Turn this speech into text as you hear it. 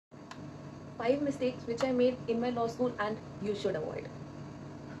5 mistakes which I made in my law school and you should avoid.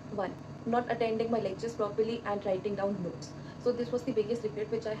 1. Not attending my lectures properly and writing down notes. So this was the biggest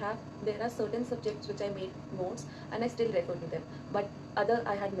regret which I have. There are certain subjects which I made notes and I still refer to them, but other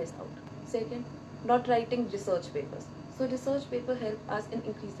I had missed out. Second, not writing research papers. So research paper help us in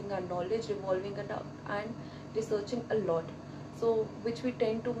increasing our knowledge, revolving it up and researching a lot. So which we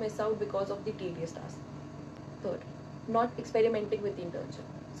tend to miss out because of the tedious task. Third, not experimenting with internship.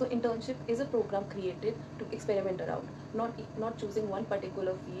 So internship is a program created to experiment around, not choosing one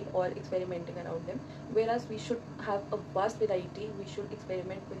particular field or experimenting around them. Whereas we should have a vast variety. We should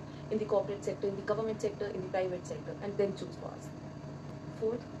experiment with in the corporate sector, in the government sector, in the private sector, and then choose for us.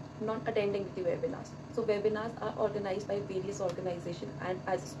 Fourth, not attending the webinars. So webinars are organized by various organizations, and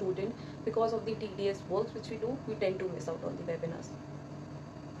as a student, because of the tedious works which we do, we tend to miss out on the webinars.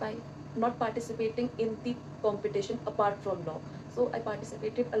 5. Not participating in the competition apart from law. So I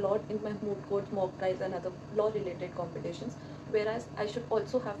participated a lot in my moot courts, mock trials and other law related competitions, whereas I should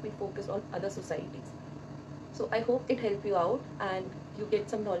also have been focused on other societies. So I hope it helped you out and you get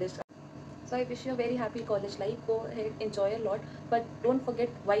some knowledge. So I wish you a very happy college life. Go ahead, enjoy a lot, but don't forget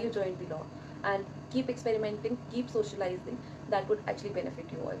why you joined the law, and keep experimenting, keep socializing. That would actually benefit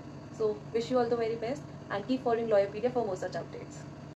you all. So wish you all the very best and keep following Lawyopedia for more such updates.